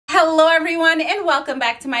Hello everyone and welcome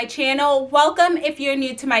back to my channel. Welcome if you're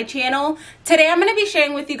new to my channel. Today I'm going to be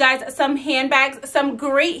sharing with you guys some handbags, some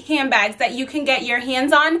great handbags that you can get your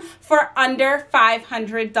hands on for under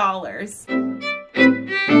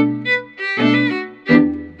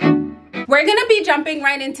 $500. We're going to be jumping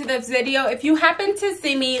right into this video. If you happen to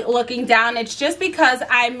see me looking down, it's just because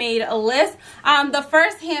I made a list. The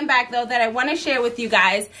first handbag though that I want to share with you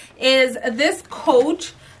guys is this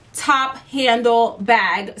Coach top handle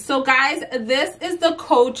bag. So guys, this is the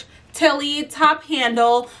Coach Tilly top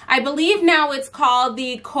handle. I believe now it's called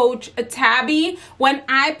the Coach Tabby. When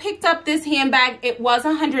I picked up this handbag, it was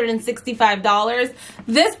 $165.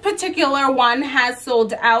 This particular one has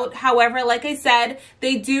sold out. However, like I said,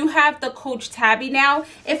 they do have the Coach Tabby now.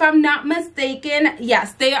 If I'm not mistaken,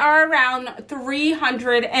 yes, they are around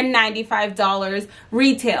 $395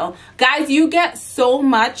 retail. Guys, you get so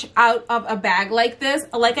much out of a bag like this.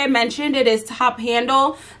 Like I mentioned, it is top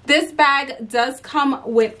handle. This bag does come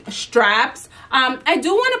with straps. I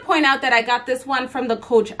do want to point out that I got this one from the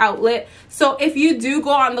Coach outlet. So if you do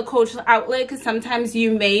go on the Coach outlet, because sometimes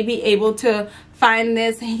you may be able to find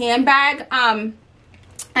this handbag, I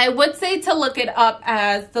would say to look it up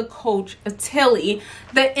as the Coach Tilly.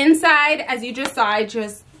 The inside, as you just saw, I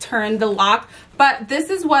just turned the lock, but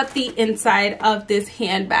this is what the inside of this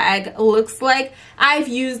handbag looks like. I've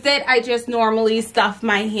used it. I just normally stuff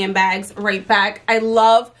my handbags right back. I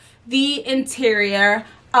love the interior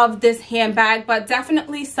of this handbag, but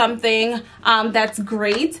definitely something that's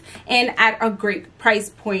great and at a great price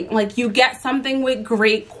point. Like, you get something with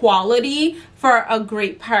great quality for a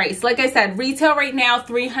great price. Like I said, retail right now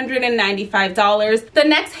 $395. The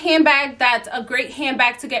next handbag that's a great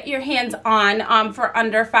handbag to get your hands on for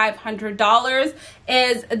under $500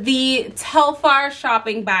 is the Telfar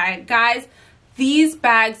shopping bag. Guys, these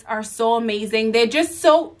bags are so amazing. They're just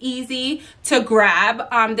so easy to grab.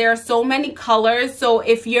 There are so many colors. So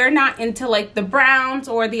if you're not into like the browns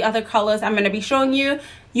or the other colors I'm going to be showing you,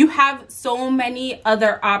 you have so many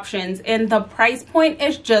other options and the price point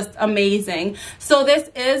is just amazing. So this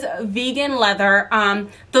is vegan leather.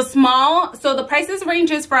 The small, so the prices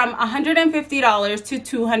ranges from $150 to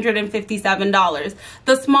 $257.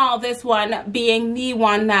 The small, this one being the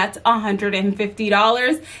one that's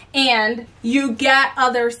 $150, and you get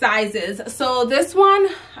other sizes. So this one,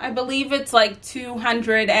 I believe it's like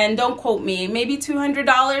 $200, and don't quote me, maybe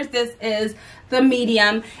 $200. This is the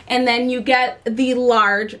medium, and then you get the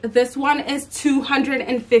large. This one is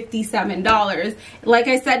 $257. Like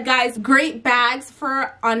I said, guys, great bags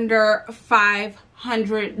for under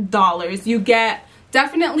 $500. You get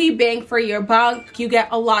definitely bang for your buck. You get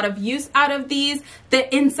a lot of use out of these.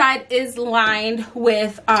 The inside is lined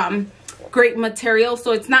with great material,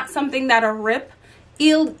 so it's not something that'll rip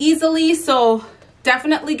easily. So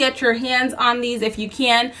definitely get your hands on these if you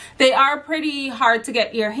can. They are pretty hard to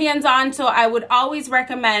get your hands on, so I would always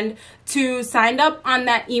recommend to sign up on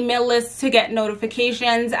that email list to get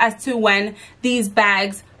notifications as to when these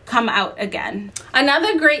bags come out again.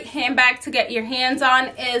 Another great handbag to get your hands on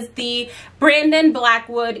is the Brandon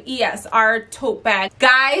Blackwood ESR tote bag.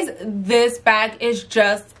 Guys, this bag is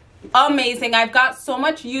just amazing. I've got so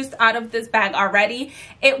much use out of this bag already.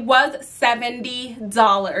 It was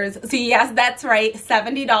 $70. So yes, that's right,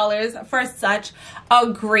 $70 for such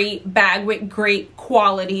a great bag with great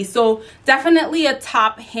quality. So definitely a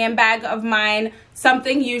top handbag of mine,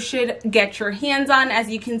 something you should get your hands on.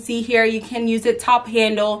 As you can see here, you can use it top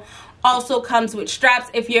handle. Also comes with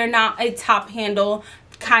straps if you're not a top handle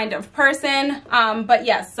kind of person, but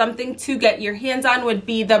yes, something to get your hands on would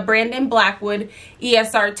be the Brandon Blackwood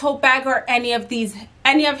ESR tote bag, or any of his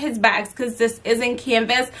bags, because this isn't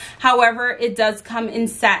canvas. However, it does come in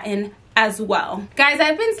satin as well. Guys,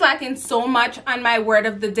 I've been slacking so much on my word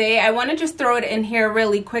of the day. I want to just throw it in here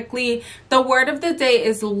really quickly. The word of the day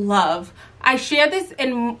is love. I share this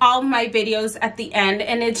in all of my videos at the end,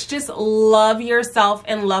 and it's just love yourself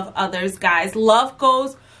and love others, guys. Love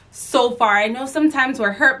goes so far. I know sometimes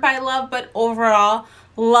we're hurt by love, but overall,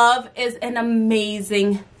 love is an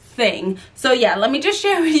amazing thing. So yeah, let me just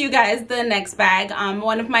share with you guys the next bag.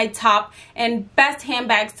 One of my top and best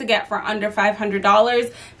handbags to get for under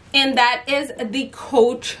 $500, and that is the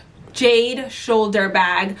Coach Jade shoulder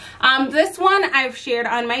bag. This one I've shared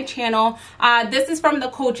on my channel. This is from the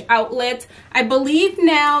Coach outlet. I believe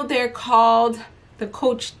now they're called the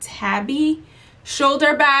Coach Tabby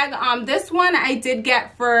shoulder bag. This one I did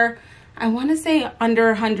get for I want to say under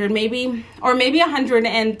 100, maybe, or maybe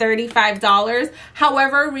 $135.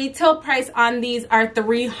 However, retail price on these are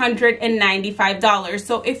 $395.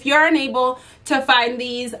 So if you're unable to find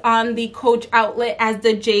these on the Coach outlet as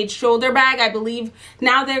the Jade shoulder bag, I believe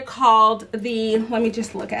now they're called the, let me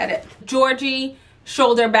just look at it, Georgie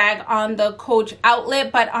shoulder bag on the Coach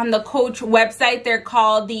outlet, but on the Coach website they're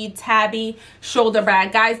called the Tabby shoulder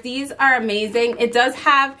bag. Guys, these are amazing. It does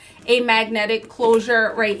have a magnetic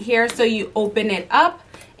closure right here, so you open it up,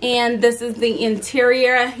 and this is the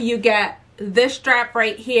interior. You get this strap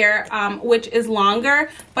right here, which is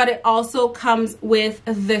longer, but it also comes with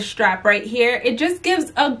this strap right here. It just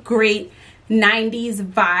gives a great 90s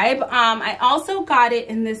vibe. I also got it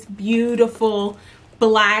in this beautiful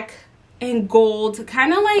black and gold,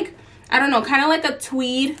 kind of like, I don't know, kind of like a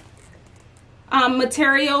tweed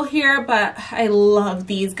material here, but I love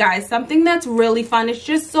these, guys. Something that's really fun. It's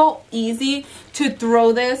just so easy to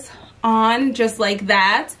throw this on just like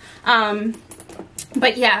that.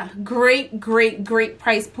 But yeah, great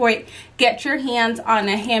price point. Get your hands on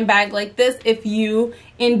a handbag like this if you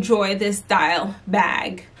enjoy this style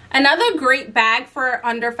bag. Another great bag for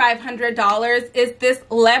under $500 is this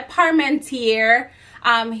Le Parmentier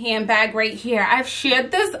handbag right here. I've shared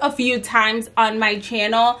this a few times on my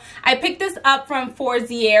channel. I picked this up from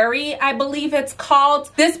Forzieri, I believe it's called.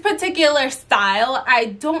 This particular style, I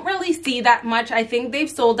don't really see that much. I think they've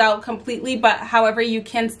sold out completely, but however, you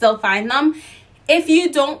can still find them. If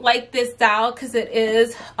you don't like this style, because it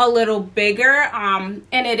is a little bigger, and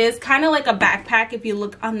it is kind of like a backpack. If you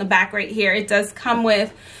look on the back right here, it does come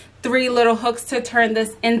with 3 little hooks to turn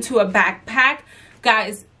this into a backpack.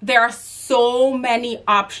 Guys, there are so many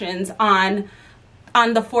options on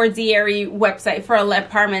the Forzieri website for a Le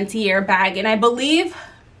Parmentier bag, and I believe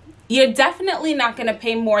you're definitely not going to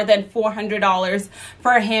pay more than $400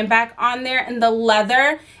 for a handbag on there, and the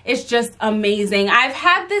leather is just amazing. I've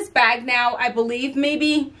had this bag now, I believe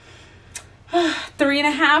maybe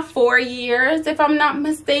 3.5, 4 years if I'm not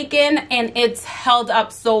mistaken, and it's held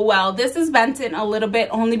up so well. This is bent in a little bit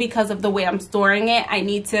only because of the way I'm storing it. I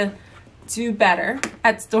need to do better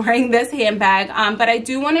at storing this handbag, but I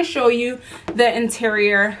do want to show you the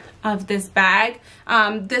interior of this bag.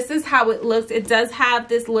 This is how it looks. It does have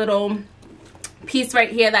this little piece right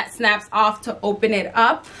here that snaps off to open it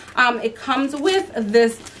up. It comes with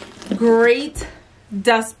this great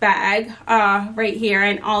dust bag right here,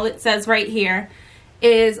 and all it says right here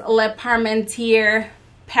is Le Parmentier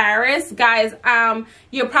Paris. Guys,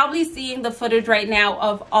 you're probably seeing the footage right now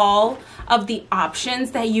of all of the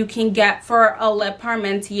options that you can get for a Le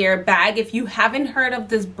Parmentier bag. If you haven't heard of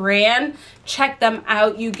this brand, check them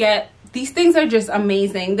out. You get, these things are just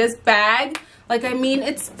amazing. This bag, like, I mean,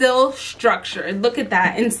 it's still structured. Look at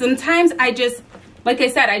that. And sometimes I just, like I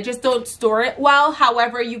said, I just don't store it well.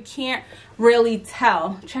 However, you can't really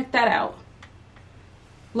tell. Check that out.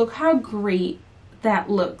 Look how great that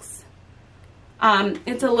looks.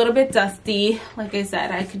 It's a little bit dusty. Like I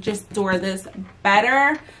said, I could just store this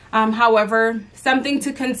better. However, something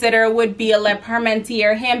to consider would be a Le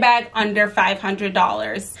Parmentier handbag under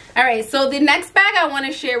 $500. All right, so the next bag I want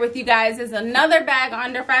to share with you guys is another bag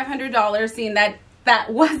under $500, seeing that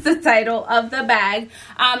that was the title of the bag.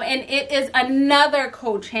 And it is another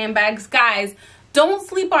Coach handbags. Guys, don't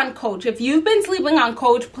sleep on Coach. If you've been sleeping on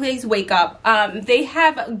Coach, please wake up. They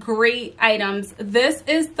have great items. This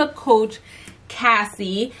is the Coach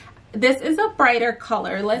Cassie. This is a brighter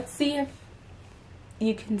color. Let's see if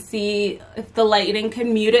you can see, if the lighting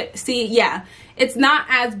can mute it. See, yeah, it's not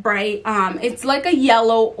as bright. It's like a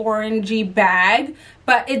yellow orangey bag,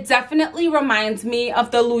 but it definitely reminds me of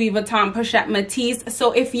the Louis Vuitton Pochette Métis.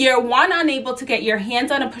 So if you're one, unable to get your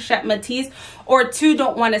hands on a Pochette Métis, or two,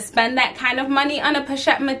 don't want to spend that kind of money on a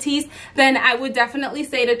Pochette Métis, then I would definitely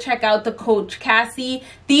say to check out the Coach Cassie.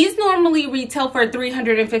 These normally retail for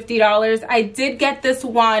 $350. I did get this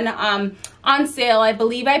one on sale. I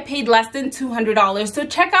believe I paid less than $200. So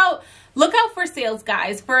check out, look out for sales,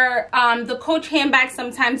 guys. For the Coach handbags,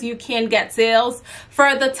 sometimes you can get sales.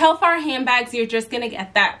 For the Telfar handbags, you're just gonna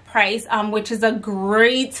get that price, which is a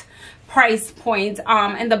great price point.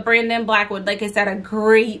 And the Brandon Blackwood, like I said, a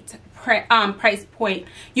great price point.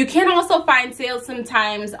 You can also find sales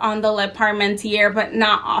sometimes on the Le Parmentier, but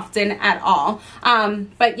not often at all.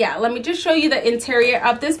 But yeah, let me just show you the interior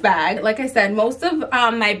of this bag. Like I said, most of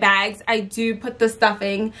my bags, I do put the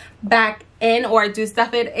stuffing back in, or I do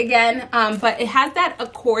stuff it again, but it has that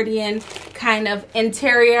accordion kind of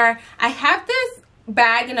interior. I have this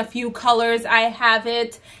bag in a few colors. I have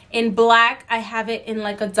it in black. I have it in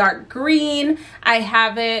like a dark green. I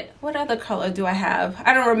have it, what other color do I have?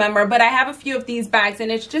 I don't remember, but I have a few of these bags,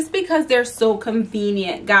 and it's just because they're so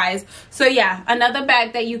convenient, guys. So yeah, another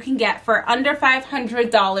bag that you can get for under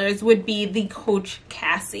 $500 would be the Coach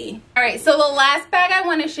Cassie. All right, so the last bag I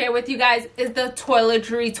want to share with you guys is the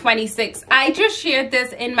Toiletry 26. I just shared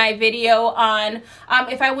this in my video on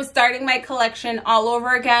if I was starting my collection all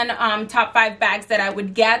over again, top 5 bags that I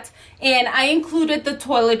would get, and I included the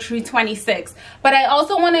Toiletry 26, but I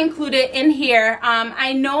also want to include it in here.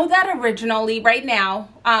 I know that originally right now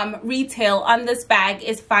retail on this bag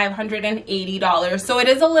is $580, so it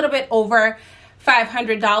is a little bit over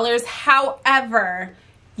 $500. However,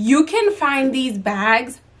 you can find these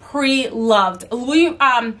bags pre-loved.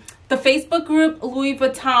 The Facebook group Louis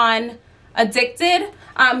Vuitton Addicted,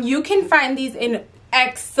 you can find these in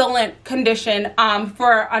excellent condition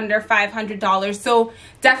for under $500. So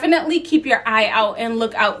definitely keep your eye out and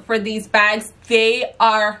look out for these bags. They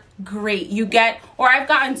are great. You get, or I've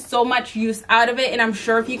gotten so much use out of it, and I'm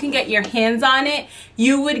sure if you can get your hands on it,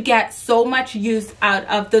 you would get so much use out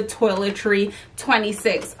of the Toiletry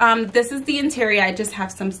 26. This is the interior. I just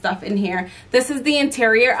have some stuff in here. This is the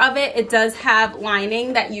interior of it. It does have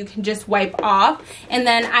lining that you can just wipe off, and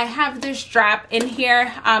then I have this strap in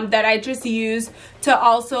here that I just use to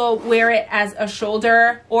also wear it as a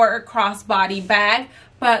shoulder or a crossbody bag.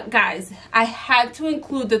 But guys, I had to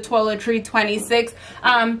include the Toiletry 26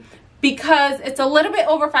 because it's a little bit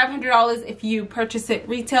over $500 if you purchase it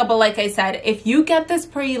retail. But like I said, if you get this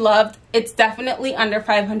pre-loved, it's definitely under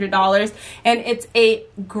 $500, and it's a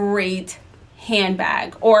great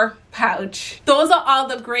handbag or pouch. Those are all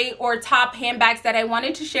the great or top handbags that I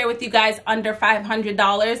wanted to share with you guys under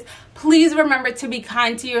 $500. Please remember to be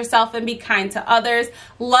kind to yourself and be kind to others.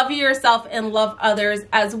 Love yourself and love others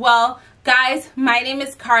as well. Guys, my name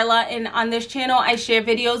is Carla, and on this channel I share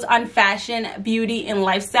videos on fashion, beauty, and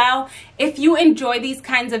lifestyle. If you enjoy these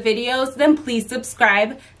kinds of videos, then please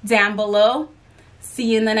subscribe down below.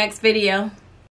 See you in the next video.